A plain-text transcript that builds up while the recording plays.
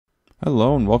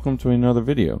Hello and welcome to another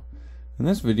video. In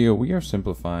this video we are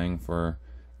simplifying for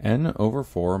n over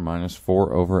 4 minus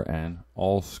 4 over n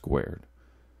all squared.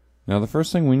 Now the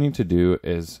first thing we need to do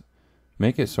is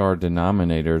make it so our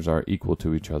denominators are equal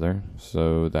to each other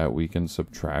so that we can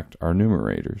subtract our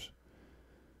numerators.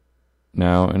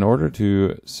 Now in order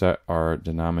to set our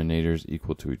denominators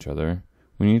equal to each other,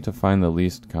 we need to find the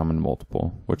least common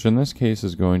multiple, which in this case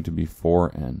is going to be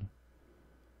 4n.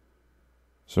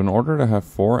 So in order to have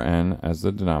 4n as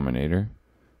the denominator,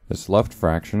 this left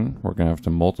fraction, we're going to have to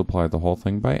multiply the whole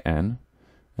thing by n,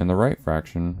 and the right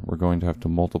fraction, we're going to have to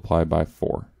multiply by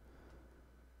 4.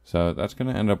 So that's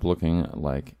going to end up looking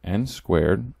like n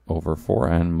squared over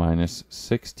 4n minus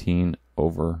 16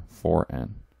 over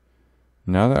 4n.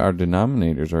 Now that our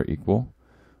denominators are equal,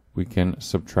 we can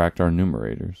subtract our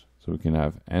numerators. So we can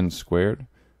have n squared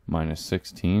minus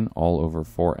 16 all over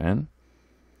 4n,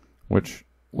 which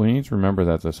we need to remember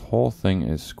that this whole thing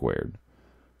is squared.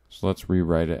 So let's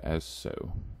rewrite it as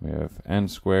so. We have n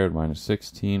squared minus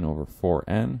 16 over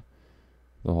 4n.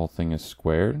 The whole thing is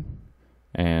squared.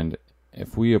 And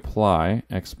if we apply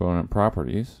exponent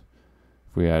properties,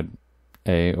 if we add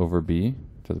a over b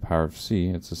to the power of c,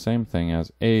 it's the same thing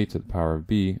as a to the power of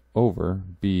b over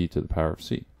b to the power of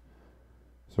c.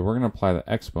 So we're going to apply the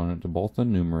exponent to both the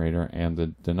numerator and the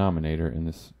denominator in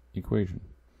this equation.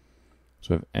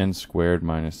 So we have n squared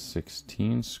minus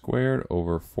 16 squared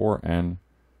over 4n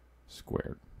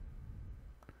squared.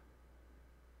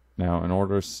 Now, in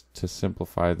order to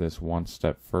simplify this one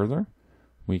step further,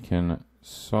 we can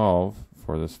solve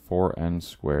for this 4n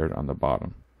squared on the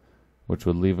bottom, which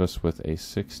would leave us with a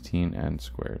 16n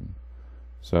squared.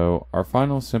 So our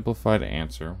final simplified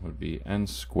answer would be n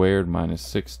squared minus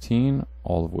 16,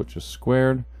 all of which is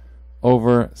squared,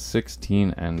 over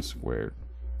 16n squared.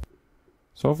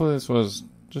 So hopefully this was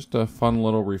just a fun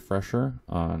little refresher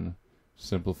on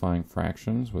simplifying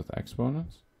fractions with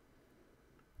exponents.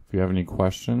 If you have any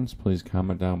questions, please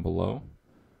comment down below.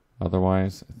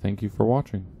 Otherwise, thank you for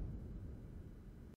watching.